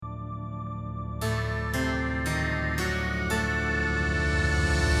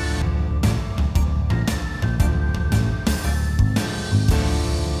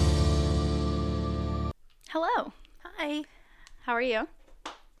Hello. Hi. How are you?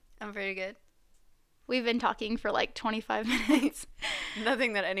 I'm very good. We've been talking for like 25 minutes.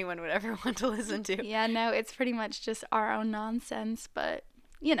 Nothing that anyone would ever want to listen to. Yeah, no, it's pretty much just our own nonsense, but,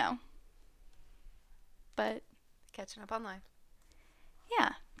 you know. But, Catching up on life.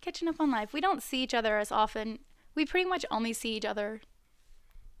 yeah, catching up on life. We don't see each other as often. We pretty much only see each other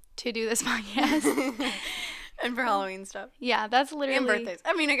to do this podcast. And for Halloween stuff. Yeah, that's literally... And birthdays.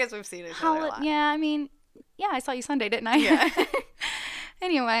 I mean, I guess we've seen each other a lot. Yeah, I mean, yeah, I saw you Sunday, didn't I? Yeah.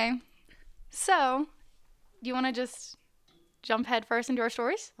 Anyway, so, do you want to just jump head first into our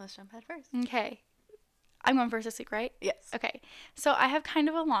stories? Let's jump head first. Okay. I'm going first this week, right? Yes. Okay. So I have kind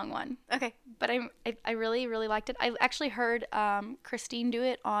of a long one, Okay. but I really, really liked it. I actually heard Christine do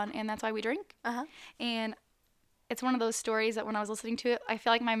it on And That's Why We Drink. Uh-huh. And it's one of those stories that when I was listening to it, I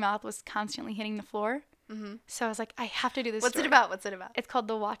feel like my mouth was constantly hitting the floor. Mm-hmm. So I was like, I have to do this What's story. it about? What's it about? It's called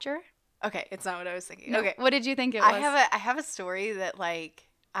The Watcher. Okay, it's not what I was thinking. No. Okay. What did you think it was? I have a story that, like,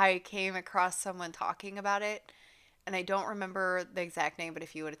 I came across someone talking about it, and I don't remember the exact name, but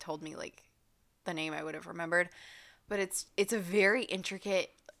if you would have told me, like, the name, I would have remembered. But it's a very intricate,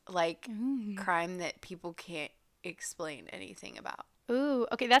 like, crime that people can't explain anything about. Ooh,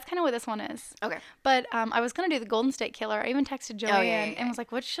 okay, that's kind of what this one is. Okay. But I was going to do the Golden State Killer. I even texted Joanne yeah. and was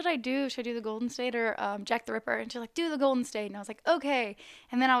like, what should I do? Should I do the Golden State or Jack the Ripper? And she's like, do the Golden State. And I was like, okay.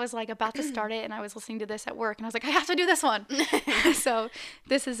 And then I was like about to start it and I was listening to this at work and I was like, I have to do this one. So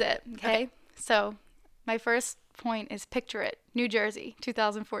this is it, okay? So my first point is picture it, New Jersey,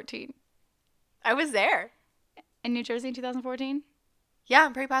 2014. I was there. In New Jersey in 2014? Yeah,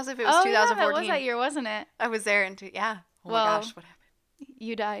 I'm pretty positive it was Oh, 2014. yeah, that was that year, wasn't it? I was there yeah. Oh Well, my gosh, what happened?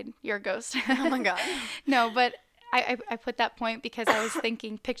 You died. You're a ghost. Oh my god. No, but I put that point because I was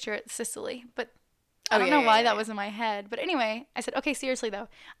thinking, picture it, Sicily. But I don't know why that was in my head. But anyway, I said, okay, seriously though,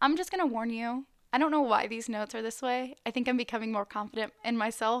 I'm just going to warn you. I don't know why these notes are this way. I think I'm becoming more confident in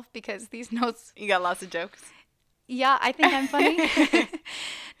myself because these notes. You got lots of jokes? Yeah, I think I'm funny.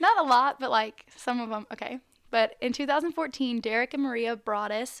 Not a lot, but like some of them. Okay. But in 2014, Derek and Maria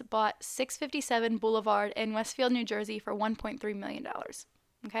Broaddus bought 657 Boulevard in Westfield, New Jersey for $1.3 million.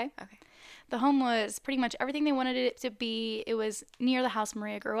 Okay? Okay. The home was pretty much everything they wanted it to be. It was near the house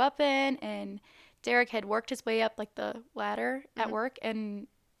Maria grew up in, and Derek had worked his way up like the ladder at work and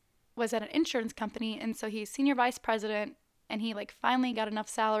was at an insurance company, and so he's senior vice president, and he like finally got enough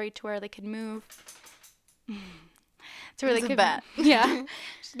salary to where they could move. To where they could, bat. Yeah,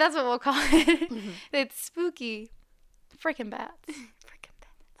 that's what we'll call it. It's spooky, freaking bats. Freaking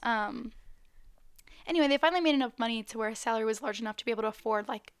bad. Anyway, they finally made enough money to where his salary was large enough to be able to afford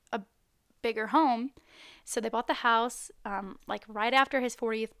like a bigger home. So they bought the house like right after his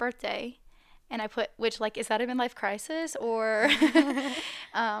 40th birthday. And I put, which like, is that a midlife crisis? Or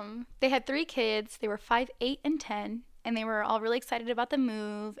they had 3 kids. They were 5, 8, and 10. And they were all really excited about the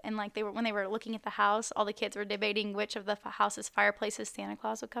move. And like when they were looking at the house, all the kids were debating which of the house's fireplaces Santa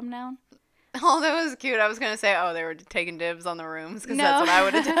Claus would come down. Oh, that was cute. I was going to say, they were taking dibs on the rooms because that's what I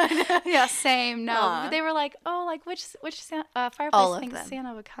would have done. Yeah, same. No. But they were like, oh, like which fireplace thinks them.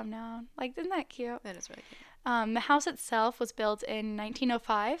 Santa would come down. Like, isn't that cute? That is really cute. The house itself was built in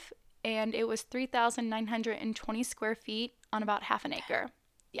 1905, and it was 3,920 square feet on about half an acre.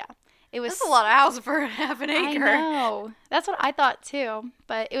 Yeah. It was. That's a lot of house for half an acre. I know. That's what I thought too.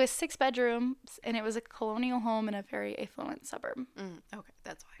 But it was 6 bedrooms, and it was a colonial home in a very affluent suburb. Okay,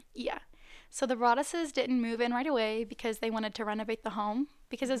 that's why. Yeah. So the Broadduses didn't move in right away because they wanted to renovate the home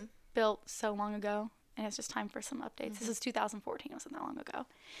because it was built so long ago, and it's just time for some updates. This is 2014. It wasn't that long ago.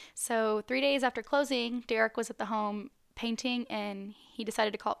 So 3 days after closing, Derek was at the home painting, and he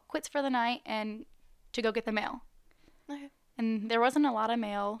decided to call it quits for the night and to go get the mail. Okay. And there wasn't a lot of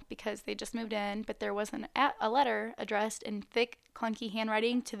mail because they just moved in, but there was a letter addressed in thick, clunky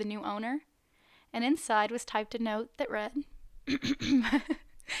handwriting to the new owner. And inside was typed a note that read, it's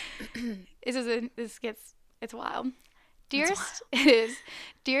wild. Dearest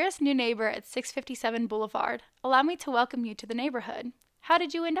new neighbor at 657 Boulevard, allow me to welcome you to the neighborhood. How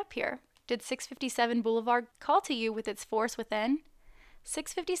did you end up here? Did 657 Boulevard call to you with its force within?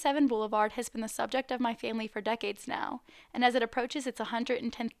 657 Boulevard has been the subject of my family for decades now, and as it approaches its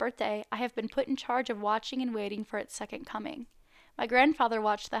 110th birthday, I have been put in charge of watching and waiting for its second coming. My grandfather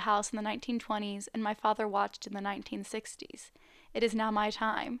watched the house in the 1920s, and my father watched in the 1960s. It is now my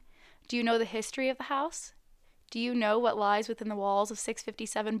time. Do you know the history of the house? Do you know what lies within the walls of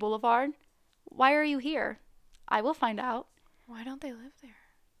 657 Boulevard? Why are you here? I will find out. Why don't they live there?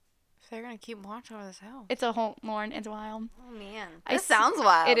 If they're going to keep watch over this house. It's a whole, Lauren, it's wild. Oh, man. This sounds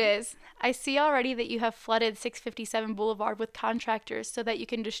wild. It is. I see already that you have flooded 657 Boulevard with contractors so that you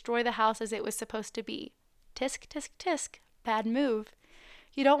can destroy the house as it was supposed to be. Tisk, tisk, tisk. Bad move.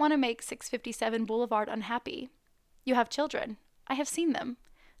 You don't want to make 657 Boulevard unhappy. You have children. I have seen them.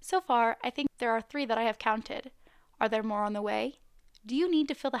 So far, I think there are 3 that I have counted. Are there more on the way? Do you need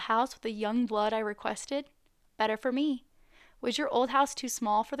to fill the house with the young blood I requested? Better for me. Was your old house too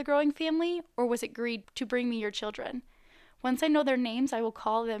small for the growing family, or was it greed to bring me your children? Once I know their names, I will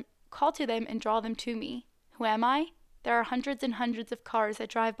call to them and draw them to me. Who am I? There are hundreds and hundreds of cars that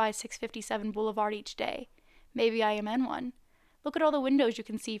drive by 657 Boulevard each day. Maybe I am in one. Look at all the windows you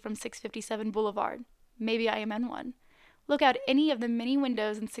can see from 657 Boulevard. Maybe I am in one. Look out any of the many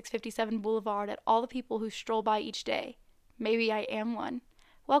windows in 657 Boulevard at all the people who stroll by each day. Maybe I am one.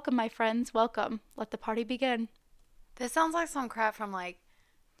 Welcome, my friends, welcome. Let the party begin. This sounds like some crap from, like,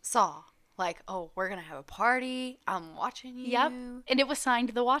 Saw. Like, oh, we're going to have a party. I'm watching you. Yep. And it was signed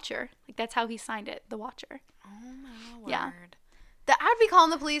The Watcher. Like, that's how he signed it, The Watcher. Oh, my word. Yeah. I'd be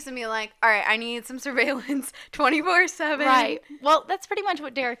calling the police and be like, all right, I need some surveillance 24/7. Right. Well, that's pretty much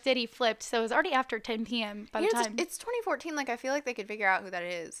what Derek did. He flipped. So it was already after 10 p.m. by the time. It's 2014. Like, I feel like they could figure out who that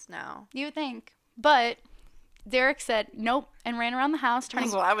is now. You would think. But Derek said nope and ran around the house turning.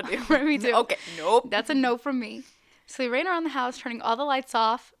 That's what I would do. Me too. Okay, nope. That's a no from me. So he ran around the house turning all the lights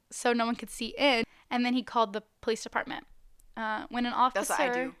off so no one could see in, and then he called the police department. When an officer. That's what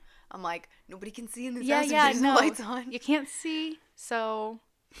I do. I'm like, nobody can see in this Yeah, house if yeah, there's no. the lights on. You can't see, so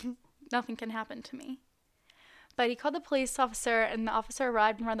nothing can happen to me. But he called the police officer, and the officer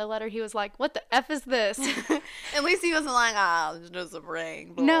arrived and read the letter. He was like, what the F is this? At least he wasn't like, it's just a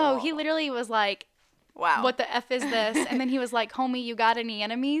prank. No, he literally was like, wow. what the F is this? And then he was like, homie, you got any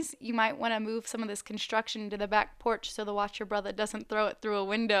enemies? You might want to move some of this construction to the back porch so the Watcher brother doesn't throw it through a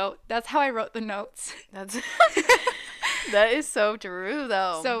window. That's how I wrote the notes. That is so true,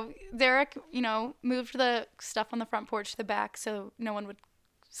 though. So Derek, moved the stuff on the front porch to the back so no one would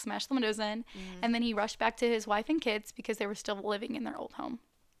smash the windows in. Mm-hmm. And then he rushed back to his wife and kids because they were still living in their old home.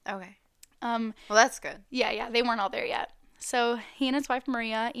 Okay. Well, that's good. Yeah, they weren't all there yet. So he and his wife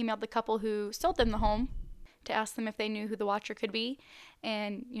Maria emailed the couple who sold them the home to ask them if they knew who the Watcher could be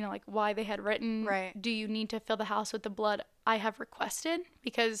and, like why they had written, right. Do you need to fill the house with the blood I have requested?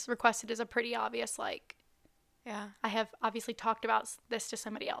 Because requested is a pretty obvious, yeah. I have obviously talked about this to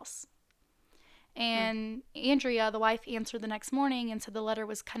somebody else. And Andrea, the wife, answered the next morning and said the letter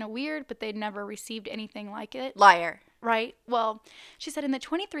was kind of weird, but they'd never received anything like it. Liar. Right? Well, she said in the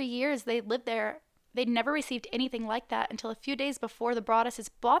 23 years they lived there, they'd never received anything like that until a few days before the Broadduses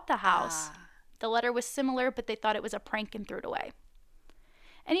bought the house. The letter was similar, but they thought it was a prank and threw it away.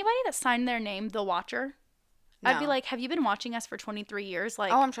 Anybody that signed their name, The Watcher, no. I'd be like, have you been watching us for 23 years?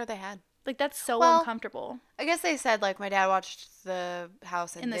 Like, oh, I'm sure they had. Like, that's so uncomfortable. I guess they said, my dad watched the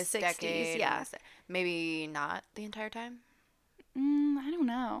house in this the 60s, decade. Yeah. Maybe not the entire time? I don't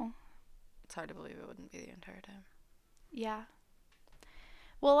know. It's hard to believe it wouldn't be the entire time. Yeah.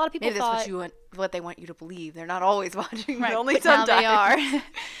 Well, a lot of people thought... Maybe that's what they want you to believe. They're not always watching. Right, only but sometimes. now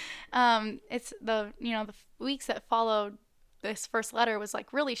they are. It's the weeks that followed this first letter was,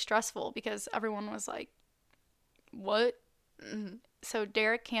 really stressful because everyone was like, what? Mm-hmm. So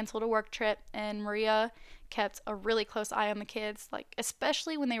Derek canceled a work trip, and Maria kept a really close eye on the kids,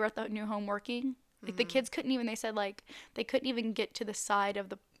 especially when they were at the new home working. The kids couldn't even, they said, they couldn't even get to the side of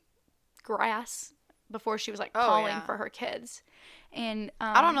the grass before she was, calling for her kids. And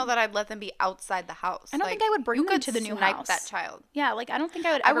I don't know that I'd let them be outside the house. I don't think I would bring them to the new house. That child. Yeah, I don't think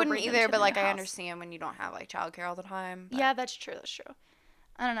I would ever I wouldn't bring either, them to but, the new I house. understand when you don't have, childcare all the time. But. Yeah, that's true.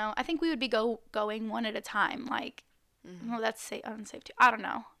 I don't know. I think we would be going one at a time, well, that's unsafe too. I don't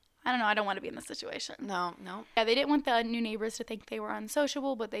know. I don't want to be in this situation. No. Yeah, they didn't want the new neighbors to think they were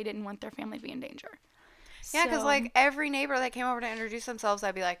unsociable, but they didn't want their family to be in danger. Yeah, because, every neighbor that came over to introduce themselves,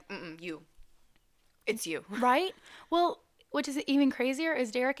 I'd be like, you. It's you. Right? Well, which is even crazier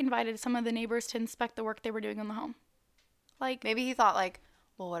is Derek invited some of the neighbors to inspect the work they were doing on the home. Maybe he thought,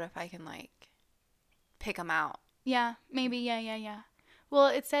 well, what if I can, pick them out? Yeah, maybe, yeah. Well,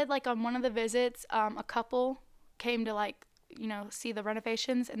 it said, on one of the visits, a couple came to, see the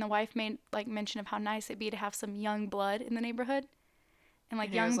renovations, and the wife made, mention of how nice it'd be to have some young blood in the neighborhood.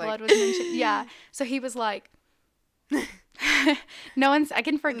 And, young blood was mentioned. Yeah. So he was like, no one's, I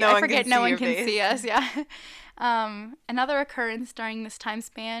forget no one can see us. Yeah. Another occurrence during this time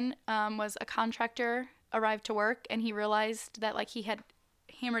span was a contractor arrived to work, and he realized that, he had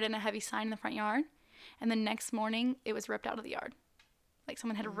hammered in a heavy sign in the front yard, and the next morning it was ripped out of the yard.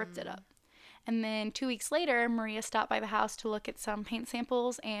 Someone had ripped it up. And then 2 weeks later, Maria stopped by the house to look at some paint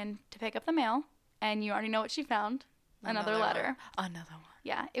samples and to pick up the mail. And you already know what she found. Another letter. Another one.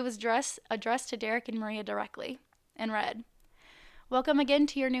 Yeah. It was addressed to Derek and Maria directly and read, Welcome again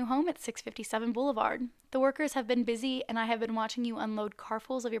to your new home at 657 Boulevard. The workers have been busy, and I have been watching you unload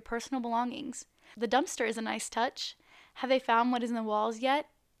carfuls of your personal belongings. The dumpster is a nice touch. Have they found what is in the walls yet?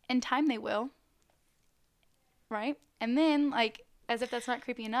 In time they will. Right? And then, like, as if that's not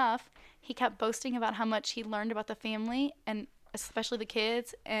creepy enough, he kept boasting about how much he learned about the family, and especially the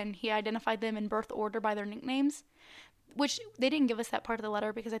kids, and he identified them in birth order by their nicknames, which they didn't give us that part of the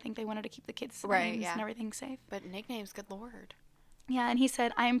letter because I think they wanted to keep the kids' names and everything safe. But nicknames, good Lord. Yeah, and he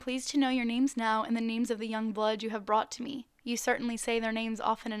said, I am pleased to know your names now and the names of the young blood you have brought to me. You certainly say their names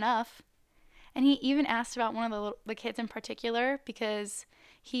often enough. And he even asked about one of the kids in particular because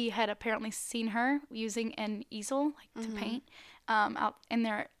he had apparently seen her using an easel to paint out in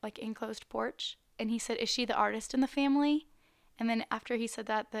their enclosed porch. And he said, is she the artist in the family? And then after he said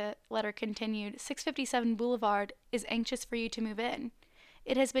that, the letter continued, 657 Boulevard is anxious for you to move in.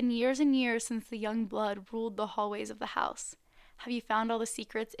 It has been years and years since the young blood ruled the hallways of the house. Have you found all the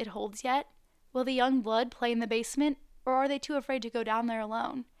secrets it holds yet? Will the young blood play in the basement, or are they too afraid to go down there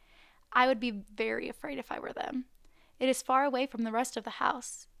alone? I would be very afraid if I were them. It is far away from the rest of the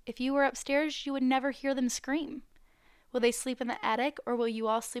house. If you were upstairs, you would never hear them scream. Will they sleep in the attic, or will you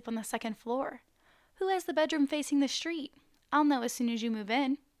all sleep on the second floor? Who has the bedroom facing the street? I'll know as soon as you move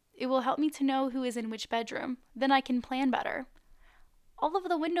in. It will help me to know who is in which bedroom. Then I can plan better. All of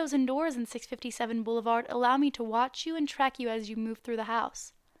the windows and doors in 657 Boulevard allow me to watch you and track you as you move through the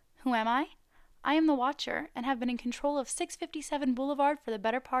house. Who am I? I am the watcher and have been in control of 657 Boulevard for the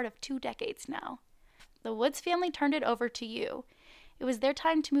better part of 2 decades now. The Woods family turned it over to you. It was their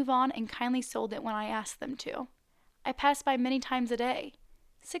time to move on and kindly sold it when I asked them to. I pass by many times a day.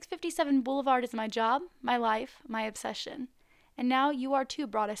 657 Boulevard is my job, my life, my obsession. And now you are too,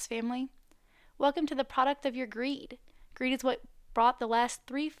 Broaddus family. Welcome to the product of your greed. Greed is what brought the last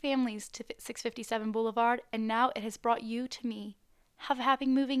 3 families to 657 Boulevard, and now it has brought you to me. Have a happy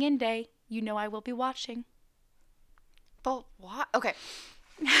moving in day. You know I will be watching. But what? Okay.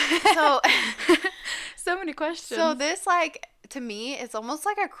 So, so many questions. So this, to me, it's almost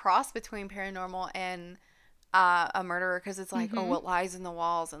like a cross between paranormal and a murderer, because it's like, oh, what lies in the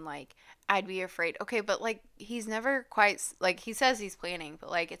walls, and I'd be afraid. Okay, but he's never quite he says he's planning, but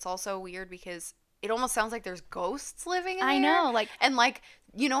it's also weird because it almost sounds like there's ghosts living in there. I know, and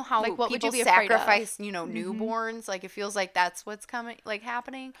you know how what would you people be afraid of? sacrifice, newborns. It feels like that's what's coming,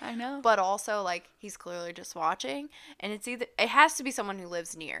 happening. I know. But also, he's clearly just watching, and it has to be someone who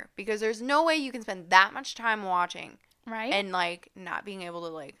lives near, because there's no way you can spend that much time watching, right? And not being able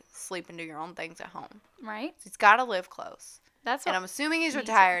to sleep and do your own things at home, right? So he's got to live close. That's and I'm assuming he's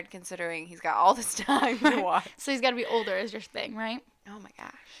retired, considering he's got all this time to watch. So he's got to be older, is your thing, right? Oh my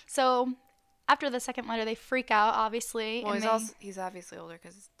gosh. So after the second letter, they freak out, obviously. Well, he's obviously older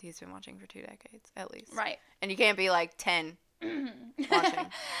because he's been watching for 2 decades, at least. Right. And you can't be 10 watching.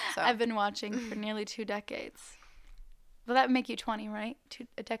 So. I've been watching for nearly 2 decades. Well, that would make you 20, right?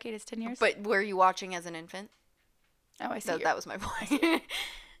 A decade is 10 years? But were you watching as an infant? Oh, I see. So that was my point.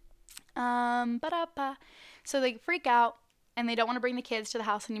 So they freak out, and they don't want to bring the kids to the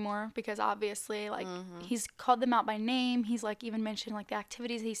house anymore because obviously, he's called them out by name. He's, even mentioned, the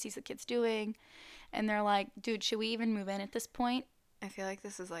activities he sees the kids doing. And they're like, dude, should we even move in at this point? I feel like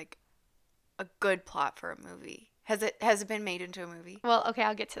this is, a good plot for a movie. Has it been made into a movie? Well, okay,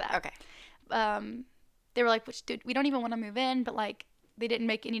 I'll get to that. Okay. They were like, dude, we don't even want to move in, but, they didn't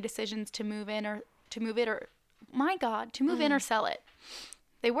make any decisions to move in or to move it or, my God, to move in or sell it.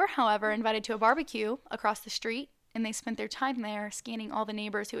 They were, however, invited to a barbecue across the street, and they spent their time there scanning all the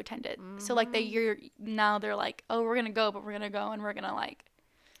neighbors who attended. So, now they're like, oh, we're going to go, but we're going to go, and we're going to,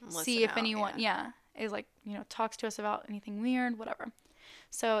 see if anyone, is, talks to us about anything weird, whatever.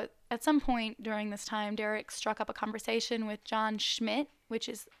 So, at some point during this time, Derek struck up a conversation with John Schmidt, which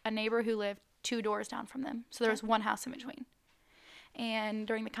is a neighbor who lived 2 doors down from them. So, there was one house in between. And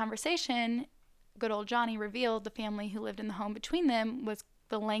during the conversation, good old Johnny revealed the family who lived in the home between them was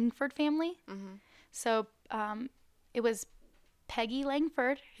the Langford family. Mm-hmm. So it was Peggy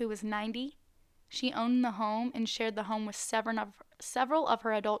Langford, who was 90. She owned the home and shared the home with several of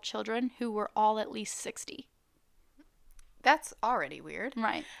her adult children who were all at least 60. That's already weird.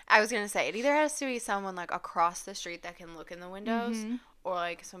 Right. I was going to say, it either has to be someone across the street that can look in the windows,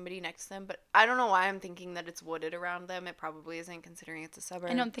 or somebody next to them. But I don't know why I'm thinking that it's wooded around them. It probably isn't, considering it's a suburb.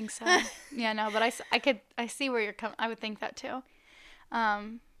 I don't think so. Yeah, no, but I see where you're coming. I would think that too.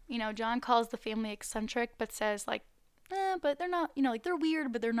 John calls the family eccentric, but says but they're not, they're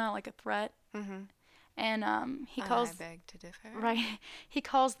weird, but they're not a threat. Mm-hmm. And he calls. I beg to differ. Right. He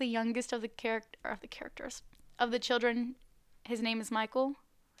calls the youngest of the characters of the children. His name is Michael.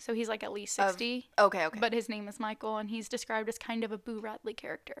 So he's like at least 60. Okay. But his name is Michael, and he's described as kind of a Boo Radley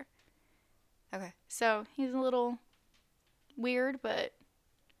character. Okay. So he's a little weird, but,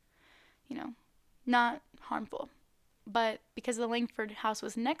 not harmful. But because the Langford house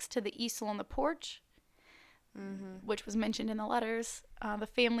was next to the easel on the porch, which was mentioned in the letters, the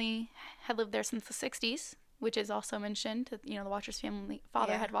family had lived there since the 60s, which is also mentioned. The Watcher's family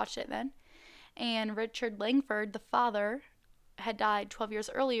father had watched it then. And Richard Langford, the father, had died 12 years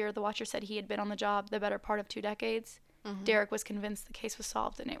earlier. The Watcher said he had been on the job the better part of 2 decades. Derek was convinced the case was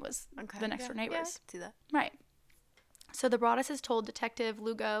solved, and it was the next door neighbors. Yeah, I can see that. Right. So the Broadduses told Detective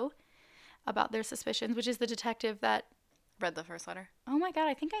Lugo about their suspicions, which is the detective that... Read the first letter. Oh my God,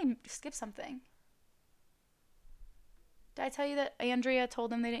 I think I skipped something. Did I tell you that Andrea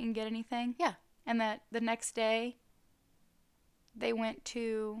told them they didn't get anything? Yeah. And that the next day they went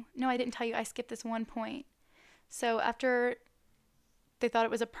to... No, I didn't tell you. I skipped this one point. So after they thought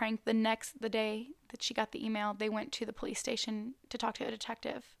it was a prank, the day that she got the email, they went to the police station to talk to a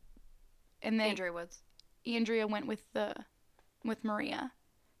detective. And Andrea went with Maria.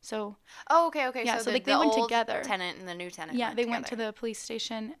 So... Oh, okay. Yeah, so they the went old together. tenant and the new tenant. Yeah, they went to the police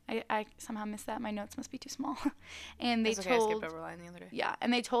station. I somehow missed that. My notes must be too small. And they I told... skipped over a line the other day. Yeah,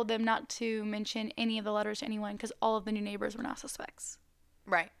 and they told them not to mention any of the letters to anyone because all of the new neighbors were now suspects.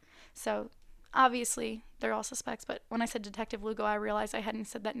 Right. So, obviously, they're all suspects. But when I said Detective Lugo, I realized I hadn't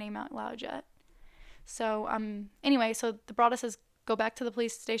said that name out loud yet. So, anyway, so the Broadduses go back to the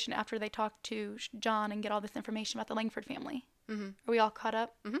police station after they talk to John and get all this information about the Langford family. Mm-hmm. Are we all caught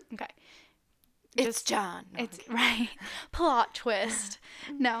up? Mm-hmm. Okay. It's John. No, It's right. Plot twist.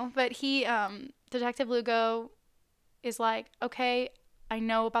 No, but Detective Lugo is like, okay, I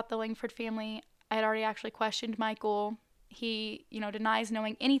know about the Langford family. I had already actually questioned Michael. He, denies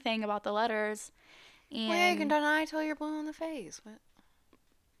knowing anything about the letters. And, well, yeah, you can deny till you're blue in the face, but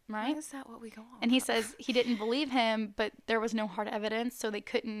right? Why is that what we go on? And he says he didn't believe him, but there was no hard evidence, so they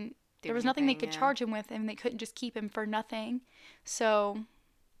couldn't. There was nothing they could charge him with, and they couldn't just keep him for nothing. So,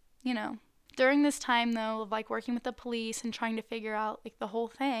 during this time, though, of, working with the police and trying to figure out, the whole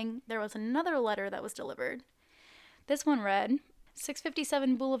thing, there was another letter that was delivered. This one read,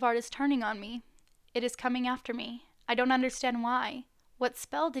 657 Boulevard is turning on me. It is coming after me. I don't understand why. What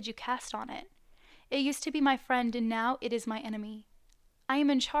spell did you cast on it? It used to be my friend, and now it is my enemy. I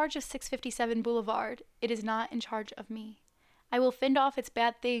am in charge of 657 Boulevard. It is not in charge of me. I will fend off its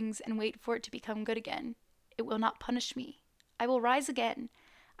bad things and wait for it to become good again. It will not punish me. I will rise again.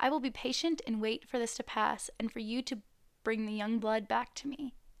 I will be patient and wait for this to pass and for you to bring the young blood back to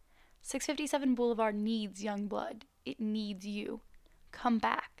me. 657 Boulevard needs young blood. It needs you. Come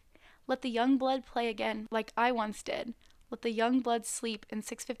back. Let the young blood play again like I once did. Let the young blood sleep in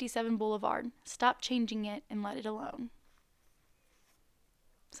 657 Boulevard. Stop changing it and let it alone.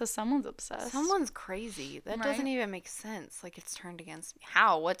 So someone's obsessed. Someone's crazy. That Right? doesn't even make sense. It's turned against me.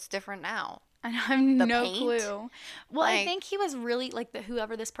 How? What's different now? I have no paint? clue. Well, I think he was really,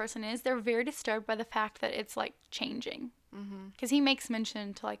 whoever this person is, they're very disturbed by the fact that it's, changing. Because he makes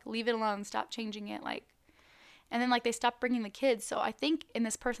mention to, leave it alone, stop changing it, and then, they stopped bringing the kids. So I think in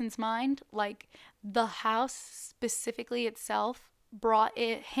this person's mind, the house specifically itself brought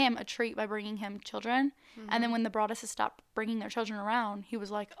him a treat by bringing him children. And then when the Broadduses stopped bringing their children around, he was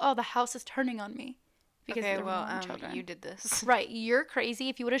like, oh, the house is turning on me. Because okay, there well, were children. you did this. Right, you're crazy.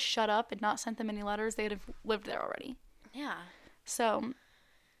 If you would have shut up and not sent them any letters, they'd have lived there already. Yeah. So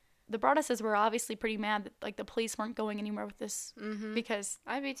the Broadduses were obviously pretty mad that the police weren't going anywhere with this because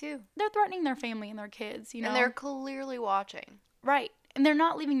I'd be too. they're threatening their family and their kids, And they're clearly watching. Right, and they're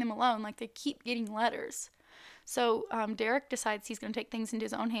not leaving them alone. They keep getting letters. So Derek decides he's going to take things into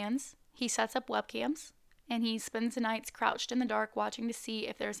his own hands. He sets up webcams. And he spends the nights crouched in the dark watching to see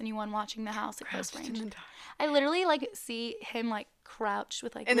if there's anyone watching the house at close range. I literally see him crouched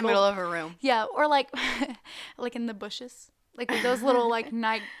with in the middle of a room. Yeah, or in the bushes. With those little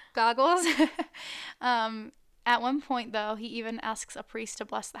night goggles. At one point though, he even asks a priest to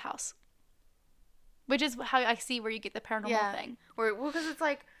bless the house. Which is how I see where you get the paranormal thing. Because it's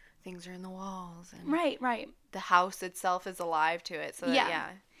things are in the walls and Right. The house itself is alive to it. So yeah.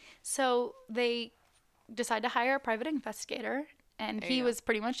 So they decide to hire a private investigator, and he was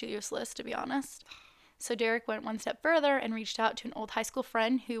pretty much useless, to be honest. So Derek went one step further and reached out to an old high school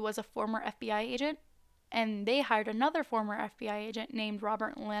friend who was a former FBI agent, and they hired another former FBI agent named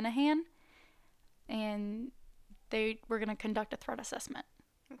Robert Lanahan, and they were going to conduct a threat assessment.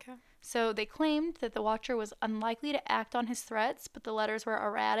 Okay. So they claimed that the Watcher was unlikely to act on his threats, but the letters were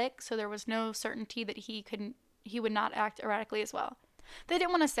erratic, so there was no certainty that he would not act erratically as well. They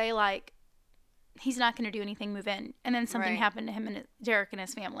didn't want to say he's not going to do anything, move in. And then something Right. happened to him and Derek and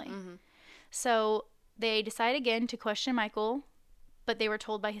his family. Mm-hmm. So they decide again to question Michael, but they were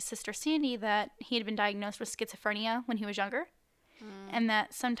told by his sister Sandy that he had been diagnosed with schizophrenia when he was younger. And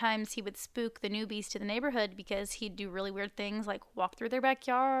that sometimes he would spook the newbies to the neighborhood because he'd do really weird things like walk through their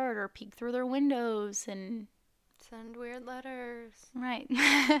backyard or peek through their windows and... Send weird letters. Right.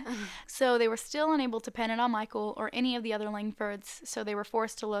 So they were still unable to pin it on Michael or any of the other Langfords, so they were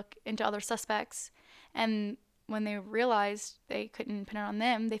forced to look into other suspects. And when they realized they couldn't pin it on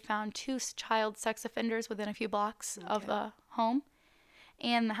them, they found 2 child sex offenders within a few blocks of the home.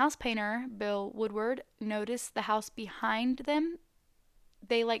 And the house painter, Bill Woodward, noticed the house behind them.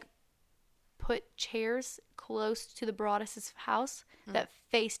 They, like, put chairs close to the Broaddus' house that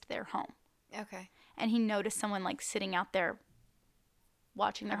faced their home. Okay. And he noticed someone, like, sitting out there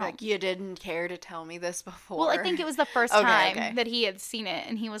watching their home. Like, you didn't care to tell me this before. Well, I think it was the first Okay, time okay. that he had seen it.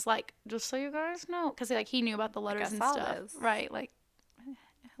 And he was like, just so you guys know. Because, like, he knew about the letters I and saw stuff. this. Right. Like,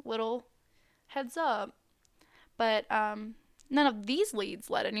 little heads up. But none of these leads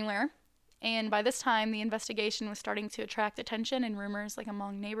led anywhere. And by this time, the investigation was starting to attract attention and rumors, like,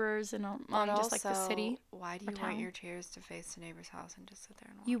 among neighbors and among But just, like, the also, city. why do or you want town. your chairs to face the neighbor's house and just sit there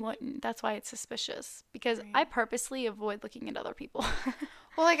and watch? You wouldn't. That's why it's suspicious. Because Right. I purposely avoid looking at other people.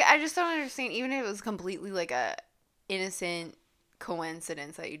 Well, like, I just don't understand. Even if it was completely, like, a innocent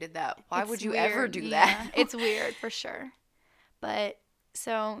coincidence that you did that, why It's would you weird, ever do yeah. that? It's weird, for sure. But,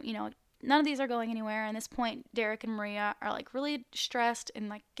 so, you know, none of these are going anywhere. And at this point, Derek and Maria are, like, really stressed and,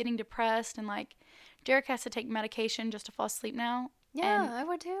 like, getting depressed. And, like, Derek has to take medication just to fall asleep now. Yeah, And- I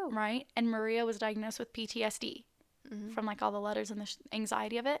would too. Right? And Maria was diagnosed with PTSD from, like, all the letters and the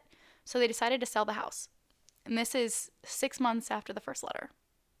anxiety of it. So they decided to sell the house. And this is 6 months after the first letter.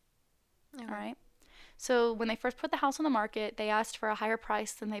 Okay. All right. So when they first put the house on the market, they asked for a higher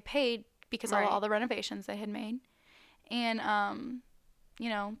price than they paid because Right. of all the renovations they had made. And, you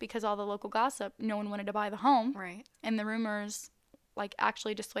know, because all the local gossip, no one wanted to buy the home. Right. And the rumors, like,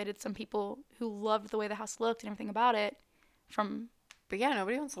 actually dissuaded some people who loved the way the house looked and everything about it from... But yeah,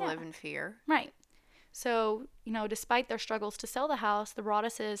 nobody wants to Yeah. live in fear. Right. So, you know, despite their struggles to sell the house, the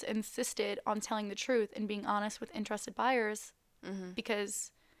Broadduses insisted on telling the truth and being honest with interested buyers Mm-hmm.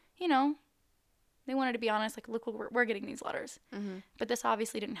 because, you know, they wanted to be honest, like, look, we're getting these letters. Mm-hmm. But this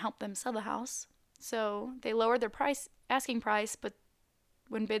obviously didn't help them sell the house. So they lowered their asking price, but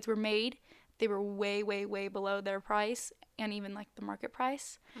when bids were made, they were way, way, way below their price and even, like, the market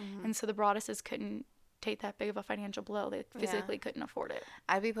price. Mm-hmm. And so the Broadduses couldn't take that big of a financial blow. They physically couldn't afford it.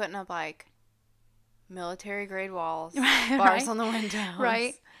 I'd be putting up, like, military grade walls, Right. bars on the windows.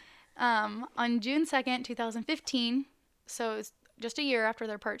 Right. On June 2nd, 2015, so it's just a year after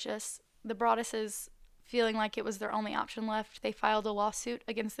their purchase, the Broadduses, feeling like it was their only option left, they filed a lawsuit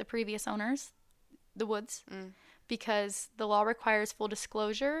against the previous owners, the Woods, because the law requires full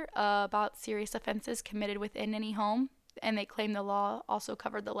disclosure about serious offenses committed within any home, and they claim the law also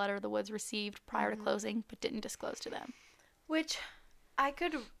covered the letter the Woods received prior to closing but didn't disclose to them. Which I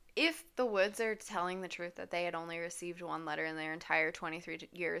could, if the Woods are telling the truth that they had only received one letter in their entire 23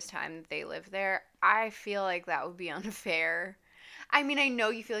 years' time that they lived there, I feel like that would be unfair. I mean, I know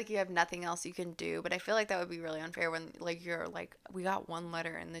you feel like you have nothing else you can do, but I feel like that would be really unfair when, like, you're like, we got one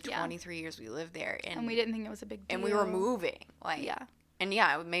letter in the Yeah. 23 years we lived there, And we didn't think it was a big deal. and we were moving, like, Yeah. and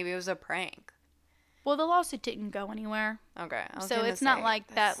yeah, maybe it was a prank. Well, the lawsuit didn't go anywhere. Okay, I was So gonna it's not say, like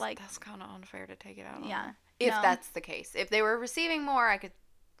that, that's- like- that's kind of unfair to take it out on. Yeah. them. If No. that's the case, if they were receiving more, I could,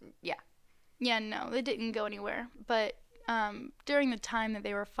 yeah. Yeah, no, it didn't go anywhere. But during the time that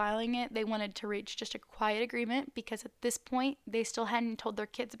they were filing it, they wanted to reach just a quiet agreement because at this point, they still hadn't told their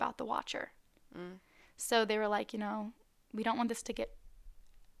kids about the Watcher. So they were like, you know, we don't want this to get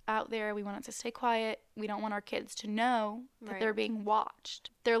out there. We want it to stay quiet. We don't want our kids to know that they're Right. being watched.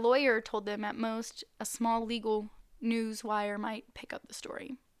 Their lawyer told them at most a small legal news wire might pick up the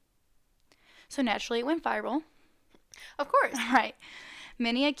story. So naturally, it went viral. Of course. Right.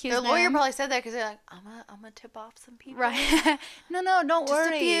 Many accused Their lawyer them. probably said that because they're like, I'm gonna tip off some people. Right. No, don't Just a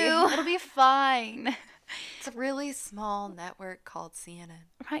worry. few. It'll be fine. It's a really small network called CNN.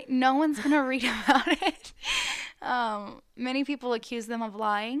 Right. No one's going to read about it. Many people accuse them of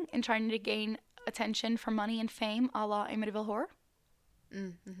lying and trying to gain attention for money and fame, a la Amityville Horror.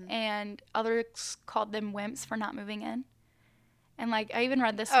 Mm-hmm. And others called them wimps for not moving in. And, like, I even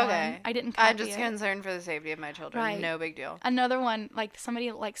read this Okay. one. I didn't copy I'm just it. concerned for the safety of my children. Right. No big deal. Another one, like,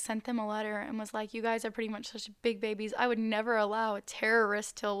 somebody, like, sent them a letter and was like, you guys are pretty much such big babies. I would never allow a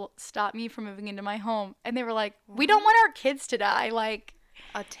terrorist to stop me from moving into my home. And they were like, we don't want our kids to die. Like,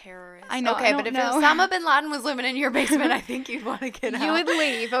 A terrorist. I know, I Okay, but don't if know. Osama bin Laden was living in your basement, I think you'd want to get out. you would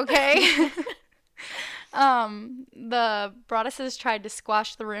leave, okay? The Broadduses tried to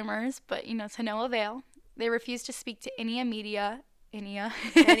squash the rumors, but, to no avail. They refused to speak to any media, any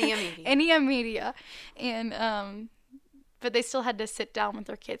media, and but they still had to sit down with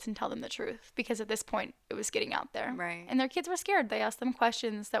their kids and tell them the truth because at this point it was getting out there. Right. And their kids were scared. They asked them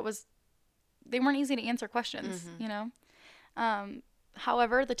questions they weren't easy to answer questions,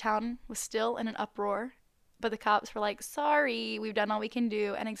 However, the town was still in an uproar, but the cops were like, sorry, we've done all we can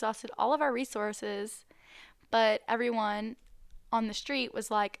do and exhausted all of our resources. But everyone on the street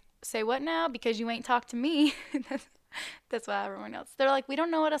was like, say what now? Because you ain't talked to me. That's what everyone else. They're like, we don't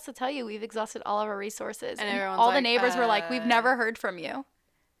know what else to tell you. We've exhausted all of our resources. And all the neighbors were like, we've never heard from you.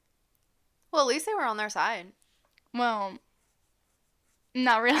 Well, at least they were on their side. Well,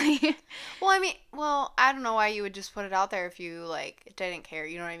 not really. Well, I don't know why you would just put it out there if you, didn't care.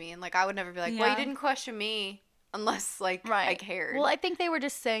 You know what I mean? Like, I would never be like, well, you didn't question me unless, right. I cared. Well, I think they were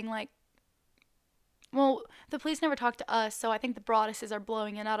just saying, well, the police never talked to us, so I think the Broadduses are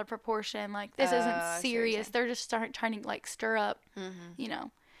blowing it out of proportion. Like, this isn't serious. They're just trying to, stir up,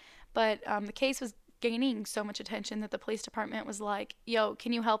 But the case was gaining so much attention that the police department was like, yo,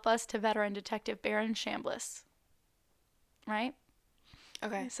 can you help us to veteran detective Baron Chambliss? Right?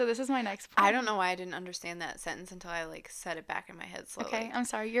 Okay. So this is my next point. I don't know why I didn't understand that sentence until I, said it back in my head slowly. Okay, I'm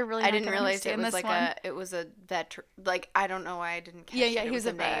sorry. You're really I not didn't gonna realize it understand was, this one. it was a veteran. I don't know why I didn't catch Yeah, it. he was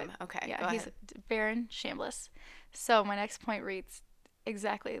a vet. name. Okay, yeah, go he's ahead. Baron Chambliss. So my next point reads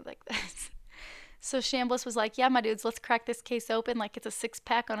exactly like this. So Chambliss was like, yeah, my dudes, let's crack this case open like it's a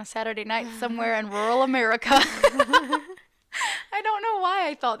 6-pack on a Saturday night somewhere in rural America. I don't know why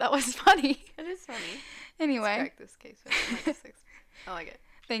I thought that was funny. It is funny. Anyway. Let's crack this case open like a 6. I like it.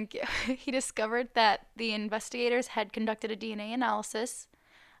 Thank you. He discovered that the investigators had conducted a DNA analysis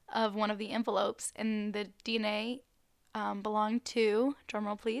of one of the envelopes, and the DNA belonged to,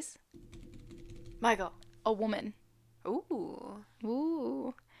 drumroll please, Michael. a woman. Ooh.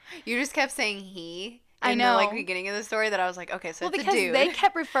 Ooh. You just kept saying he I in know. the beginning of the story that I was like, okay, so it's a dude. Well, because they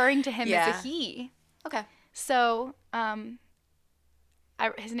kept referring to him as a he. Okay. So,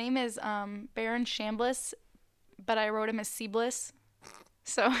 his name is Baron Chambliss, but I wrote him as Seabliss.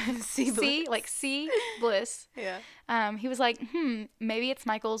 So, C, like C, Bliss. Yeah. He was like, maybe it's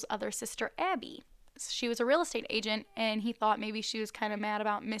Michael's other sister, Abby. She was a real estate agent, and he thought maybe she was kind of mad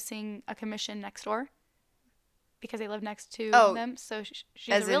about missing a commission next door because they live next to them. So,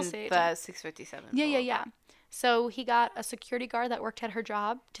 she's a real estate agent. As in the 657. Yeah. So, he got a security guard that worked at her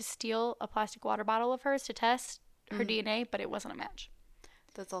job to steal a plastic water bottle of hers to test her DNA, but it wasn't a match.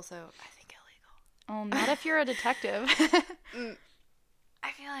 That's also, I think, illegal. Oh, not if you're a detective.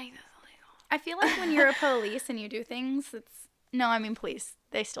 I feel like that's illegal. I feel like when you're a police and you do things, police.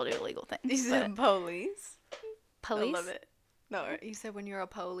 They still do illegal things. You said police? Police? I love it. No, you said when you're a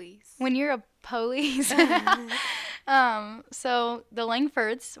police. When you're a police. So the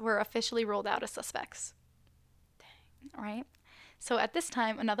Langfords were officially ruled out as suspects. Dang. Right? So at this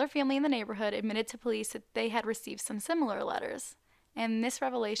time, another family in the neighborhood admitted to police that they had received some similar letters. And this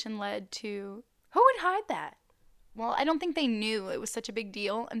revelation led to... Who would hide that? Well, I don't think they knew it was such a big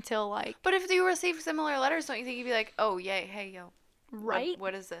deal until, But if you received similar letters, don't you think you'd be like, oh, yay, hey, yo. Right?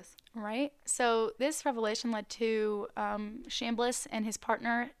 What is this? Right? So this revelation led to Chambliss and his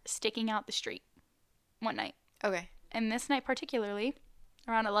partner staking out the street one night. Okay. And this night particularly,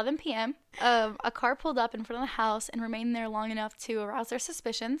 around 11 p.m., a car pulled up in front of the house and remained there long enough to arouse their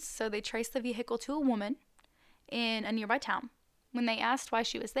suspicions, so they traced the vehicle to a woman in a nearby town. When they asked why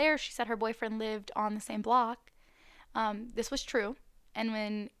she was there, she said her boyfriend lived on the same block. This was true, and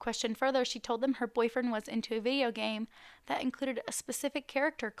when questioned further, she told them her boyfriend was into a video game that included a specific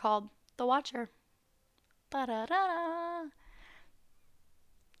character called The Watcher. Ba-da-da-da.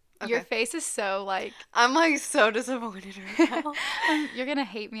 Okay. Your face is so, I'm, so disappointed right now. You're going to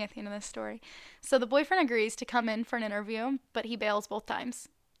hate me at the end of this story. So the boyfriend agrees to come in for an interview, but he bails both times.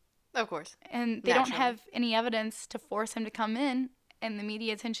 Of course. And they don't have any evidence to force him to come in, and the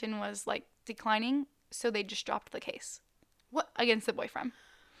media attention was, declining, so they just dropped the case. What? Against the boyfriend.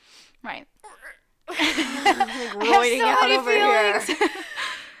 Right. Roiding out over here.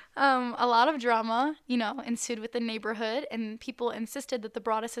 A lot of drama, ensued with the neighborhood, and people insisted that the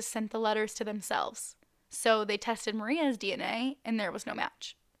Broadduses sent the letters to themselves. So they tested Maria's DNA, and there was no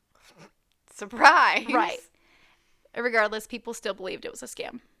match. Surprise! Right. Regardless, people still believed it was a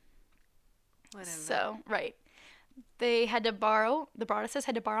scam. Whatever. So, right. The Broadduses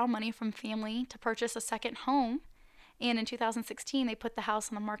had to borrow money from family to purchase a second home. And in 2016, they put the house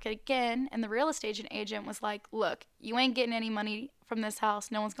on the market again. And the real estate agent was like, look, you ain't getting any money from this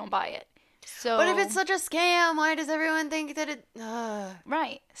house. No one's going to buy it. So, But if it's such a scam, why does everyone think that it...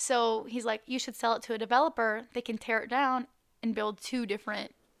 right. So he's like, you should sell it to a developer. They can tear it down and build two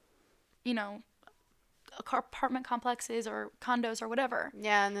different, you know, apartment complexes or condos or whatever.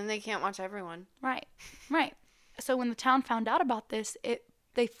 Yeah, and then they can't watch everyone. Right. Right. So when the town found out about this,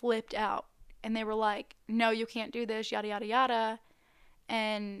 they flipped out and they were like, no, you can't do this, yada, yada, yada.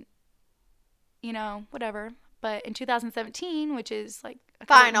 And, you know, whatever. But in 2017, which is like a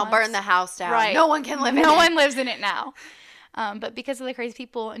couple Fine, I'll months, burn the house down. right. No one can live in it. No one lives in it now. But because of the crazy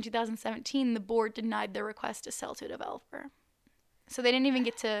people in 2017, the board denied their request to sell to a developer. So they didn't even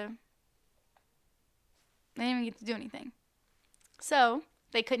get to do anything. So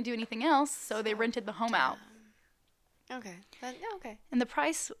they couldn't do anything else, so they rented the home out. Okay. Okay. And the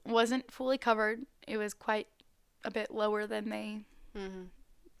price wasn't fully covered. It was quite a bit lower than they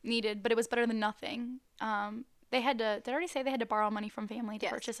needed, but it was better than nothing. Did I already say they had to borrow money from family to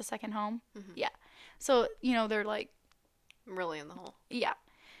purchase a second home? Mm-hmm. Yeah. So, you know, they're like... really in the hole. Yeah.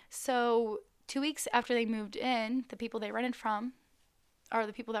 So 2 weeks after they moved in, the people they rented from, or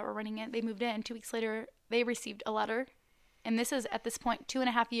the people that were renting it, they moved in. 2 weeks later, they received a letter. And this is, at this point,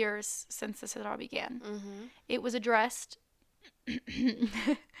 2.5 years since this had all began. Mm-hmm. It was addressed,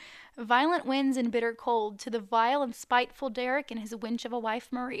 violent winds and bitter cold, to the vile and spiteful Derek and his wench of a wife,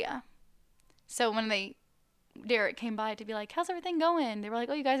 Maria. So when Derek came by to be like, how's everything going? They were like,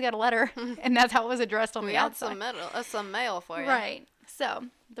 oh, you guys got a letter. And that's how it was addressed on the outside. Some mail for you. Right. So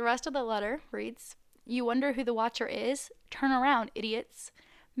the rest of the letter reads, you wonder who the watcher is? Turn around, idiots.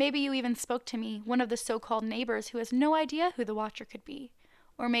 Maybe you even spoke to me, one of the so-called neighbors who has no idea who the watcher could be.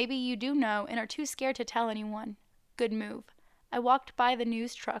 Or maybe you do know and are too scared to tell anyone. Good move. I walked by the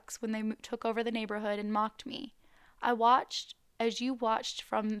news trucks when they took over the neighborhood and mocked me. I watched as you watched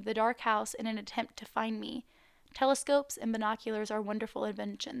from the dark house in an attempt to find me. Telescopes and binoculars are wonderful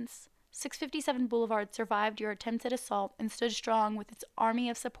inventions. 657 Boulevard survived your attempted assault and stood strong with its army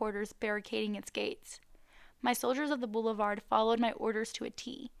of supporters barricading its gates. My soldiers of the boulevard followed my orders to a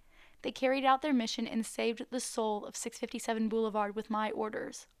T. They carried out their mission and saved the soul of 657 Boulevard with my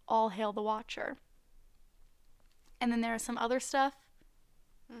orders. All hail the Watcher. And then there is some other stuff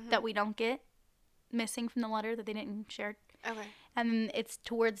that we don't get missing from the letter that they didn't share. Okay. And then it's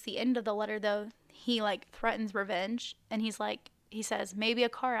towards the end of the letter, though, he, like, threatens revenge. And he says, maybe a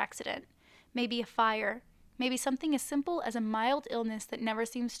car accident, maybe a fire, maybe something as simple as a mild illness that never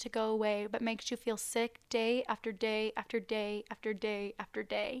seems to go away but makes you feel sick day after day after day after day after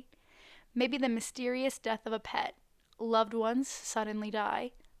day. Maybe the mysterious death of a pet. Loved ones suddenly die.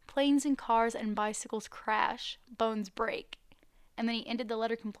 Planes and cars and bicycles crash. Bones break. And then he ended the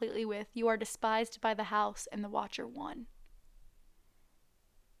letter completely with, you are despised by the house and the Watcher won.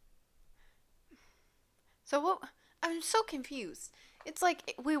 So what? I'm so confused. It's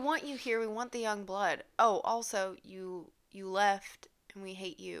like, we want you here, we want the young blood. Oh, also, you left, and we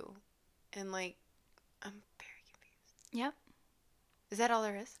hate you. And, like, I'm very confused. Yep. Is that all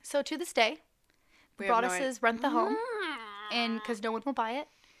there is? So to this day, Broaddus's rent the home, and because no one will buy it,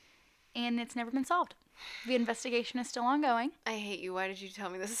 and it's never been solved. The investigation is still ongoing. I hate you. Why did you tell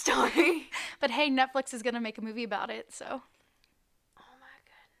me this story? But hey, Netflix is going to make a movie about it, so. Oh my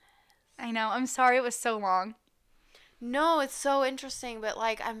goodness. I know. I'm sorry it was so long. No, it's so interesting, but,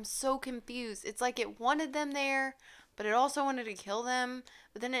 like, I'm so confused. It's like it wanted them there, but it also wanted to kill them,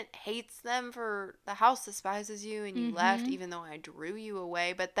 but then it hates them for the house despises you and you left even though I drew you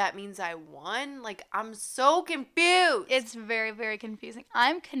away, but that means I won? Like, I'm so confused. It's very, very confusing.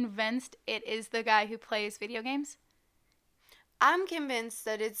 I'm convinced it is the guy who plays video games. I'm convinced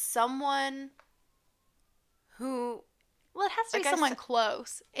that it's someone who... Well, it has to be someone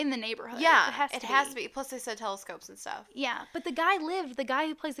close in the neighborhood. Yeah, it has to be. Plus, they said telescopes and stuff. Yeah, but the guy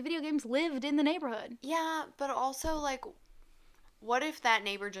who plays the video games lived in the neighborhood. Yeah, but also, like, what if that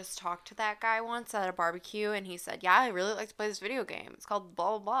neighbor just talked to that guy once at a barbecue and he said, yeah, I really like to play this video game. It's called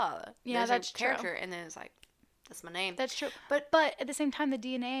blah, blah, blah. Yeah, that's true. And then it's like, that's my name. That's true. But at the same time, the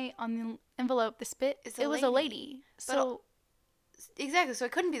DNA on the envelope, the spit, it was a lady. So exactly, so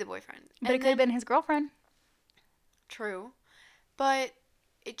it couldn't be the boyfriend. But it could have been his girlfriend. True. But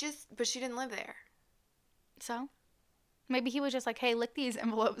she didn't live there. So? Maybe he was just like, hey, lick these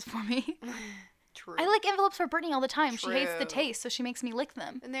envelopes for me. True. I lick envelopes for Brittany all the time. True. She hates the taste, so she makes me lick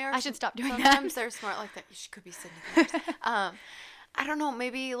them. And I should stop doing that. Sometimes they're smart like that. She could be sending letters. I don't know,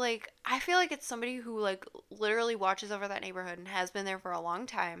 maybe, like, I feel like it's somebody who, like, literally watches over that neighborhood and has been there for a long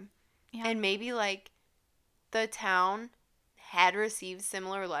time. Yeah. And maybe, like, the town had received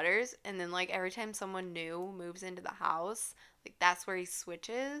similar letters, and then, like, every time someone new moves into the house, like, that's where he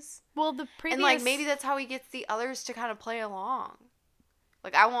switches. Well, the previous... And, like, maybe that's how he gets the others to kind of play along.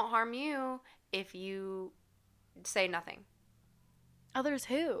 Like, I won't harm you if you say nothing. Others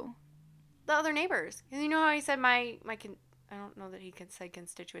who? The other neighbors. You know how he said I don't know that he could say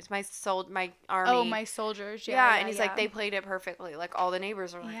constituents. My army. Oh, my soldiers. Yeah, and he's like, they played it perfectly. Like, all the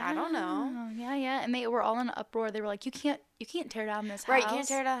neighbors were like, yeah. I don't know. Yeah. And they were all in an uproar. They were like, you can't tear down this house. Right, you can't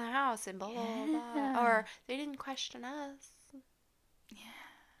tear down the house and blah, blah, blah. Or they didn't question us. Yeah.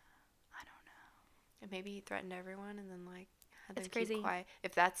 I don't know. And maybe he threatened everyone and then, like, had them It's crazy. keep quiet.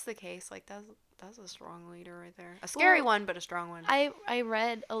 If that's the case, like, that's a strong leader right there. A scary one, but a strong one. I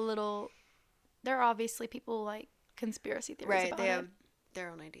read a little. There are obviously people, like, conspiracy theories about they it. have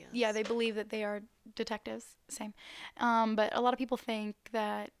their own ideas. Yeah, they believe that they are detectives. Same. But a lot of people think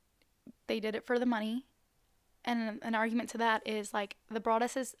that they did it for the money. And an argument to that is, like, the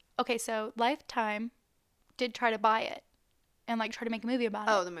Broadduses... Okay, so Lifetime did try to buy it and, like, try to make a movie about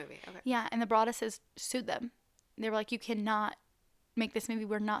it. Oh, the movie. Okay. Yeah, and the Broadduses sued them. They were like, you cannot make this movie.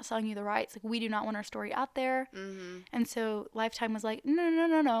 We're not selling you the rights. Like, we do not want our story out there. Mm-hmm. And so Lifetime was like,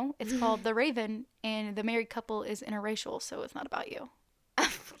 no. It's called The Raven, and the married couple is interracial, so it's not about you.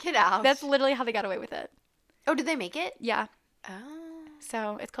 Get out. That's literally how they got away with it. Oh, did they make it? Yeah. Oh.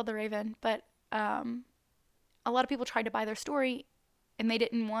 So it's called The Raven. But a lot of people tried to buy their story, and they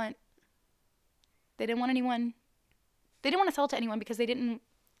didn't want anyone. They didn't want to sell it to anyone because they didn't.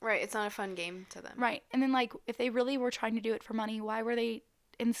 Right, it's not a fun game to them. Right. And then, like, if they really were trying to do it for money, why were they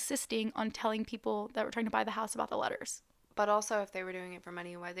insisting on telling people that were trying to buy the house about the letters? But also, if they were doing it for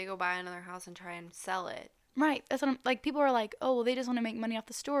money, why'd they go buy another house and try and sell it? Right. That's what I'm, like, people are like, oh, well, they just want to make money off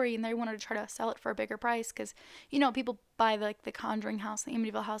the story, and they wanted to try to sell it for a bigger price because, you know, people buy, like, the Conjuring house, the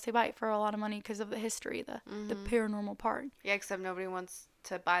Amityville house, they buy it for a lot of money because of the history, the paranormal part. Yeah, except nobody wants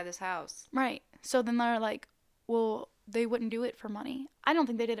to buy this house. Right. So then they're like, well, they wouldn't do it for money. I don't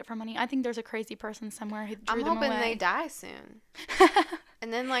think they did it for money. I think there's a crazy person somewhere who drew them away. I'm hoping they die soon.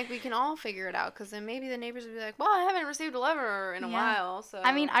 And then, like, we can all figure it out, because then maybe the neighbors would be like, well, I haven't received a letter in a while, so.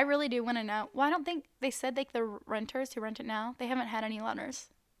 I mean, I really do want to know. Well, I don't think they said, like, the renters who rent it now, they haven't had any letters.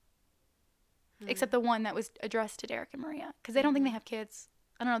 Except the one that was addressed to Derek and Maria. Because they don't think they have kids.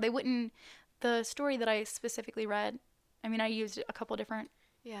 I don't know. They wouldn't. The story that I specifically read, I mean, I used a couple different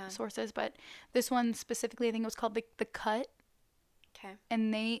sources, but this one specifically, I think it was called The Cut. Okay.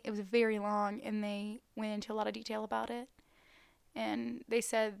 And it was very long, and they went into a lot of detail about it. And they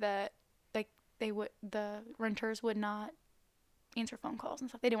said that, like, the renters would not answer phone calls and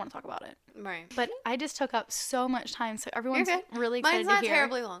stuff. They didn't want to talk about it. Right. But I just took up so much time, so everyone's really excited Mine's to not hear.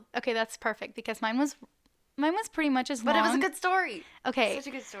 terribly long. Okay, that's perfect, because mine was pretty much as long. But it was a good story. Okay. Such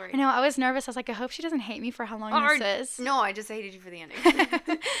a good story. I know, I was nervous. I was like, I hope she doesn't hate me for how long this is. No, I just hated you for the ending.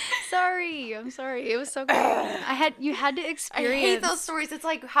 Sorry. I'm sorry. It was so good. You had to experience. I hate those stories. It's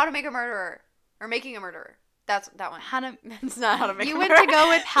like How to Make a Murderer. Or Making a Murderer. That's that one. It's not How to Make a Murderer. You Murderer. went to go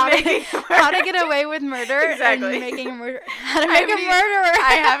with how to get away with murder. Exactly. And making a murder. How to make a murderer.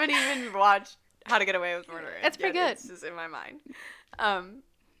 I haven't even watched How to Get Away with Murder. It's pretty good. It's just in my mind.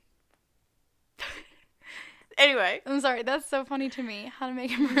 Anyway. I'm sorry. That's so funny to me. How to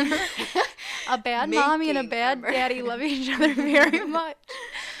make a murderer. A bad mommy and a bad daddy love each other very much.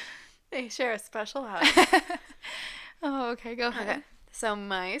 They share a special house. Oh, okay. Go ahead. Okay. So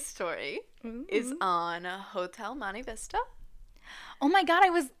my story is on Hotel Monte Vista. Oh my God, I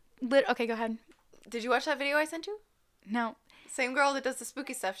was okay, go ahead. Did you watch that video I sent you? No. Same girl that does the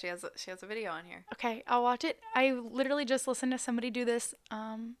spooky stuff. She has a video on here. Okay, I'll watch it. I literally just listened to somebody do this.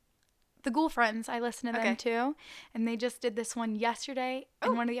 The Ghoul Friends, I listened to them too, and they just did this one yesterday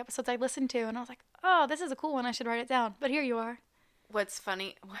in one of the episodes I listened to, and I was like, oh, this is a cool one. I should write it down. But here you are. What's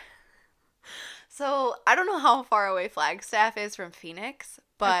funny? So I don't know how far away Flagstaff is from Phoenix,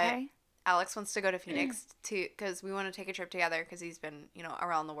 but Alex wants to go to Phoenix because we want to take a trip together because he's been,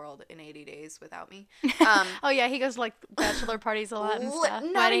 around the world in 80 days without me. Oh yeah, he goes to, like, bachelor parties a lot and stuff.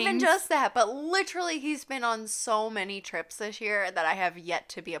 Not even just that, but literally he's been on so many trips this year that I have yet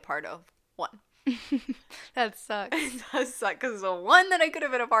to be a part of one. That sucks. It does suck because the one that I could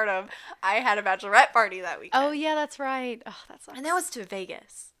have been a part of, I had a bachelorette party that weekend. Oh yeah, that's right. Oh, that sucks. And that was to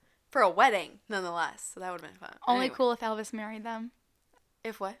Vegas for a wedding, nonetheless. So that would have been fun. Only cool if Elvis married them.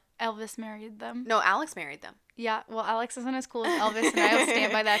 If what? Elvis married them. No, Alex married them. Yeah, well, Alex isn't as cool as Elvis, and I will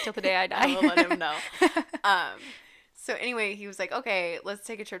stand by that till the day I die. I will let him know. So anyway, he was like, okay, let's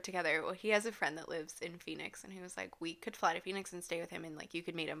take a trip together. Well, he has a friend that lives in Phoenix, and he was like, we could fly to Phoenix and stay with him, and, like, you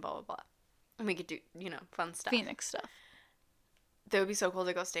could meet him, blah, blah, blah. And we could do, fun stuff. Phoenix stuff. That would be so cool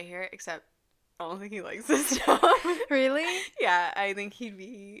to go stay here, except I don't think he likes this stuff. Really? Yeah, I think he'd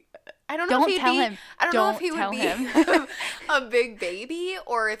be... I don't know if he would be a big baby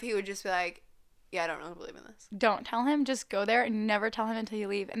or if he would just be like, Yeah, I don't really believe in this. Don't tell him. Just go there and never tell him until you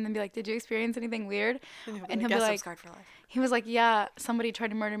leave. And then be like, did you experience anything weird? And he'll be like, I'm scarred for life. He was like, yeah, somebody tried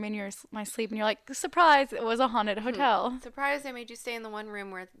to murder me in my sleep. And you're like, surprise, it was a haunted hotel. Surprise, I made you stay in the one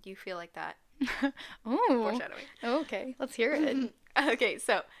room where you feel like that. Ooh. Foreshadowing. Okay, let's hear it. Okay,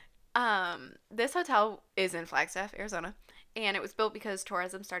 so this hotel is in Flagstaff, Arizona. And it was built because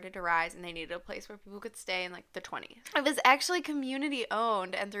tourism started to rise and they needed a place where people could stay in like the 20s. It was actually community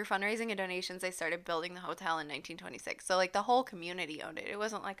owned, and through fundraising and donations, they started building the hotel in 1926. So like the whole community owned it. It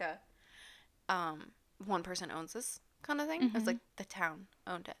wasn't like a one person owns this kind of thing. It was like the town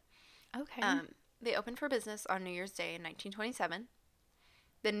owned it. Okay. They opened for business on New Year's Day in 1927.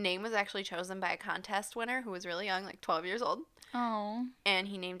 The name was actually chosen by a contest winner who was really young, like 12 years old. Oh. And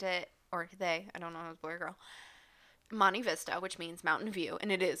he named it, or they, I don't know if it was boy or girl, Monte Vista, which means mountain view, and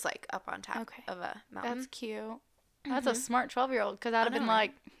it is like up on top of a mountain. That's cute. That's a smart 12-year-old, because I'd have been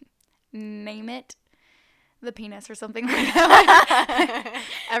like, name it the penis or something like that.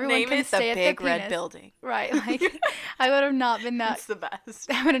 Everyone name can it stay the at big the red penis. building. Right. Like, I would have not been that. That's the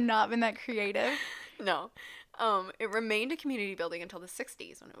best. I would have not been that creative. No. It remained a community building until the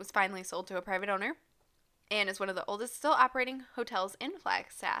 60s when it was finally sold to a private owner, and is one of the oldest still operating hotels in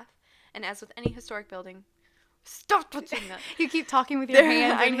Flagstaff. And as with any historic building, stop touching that. You keep talking with your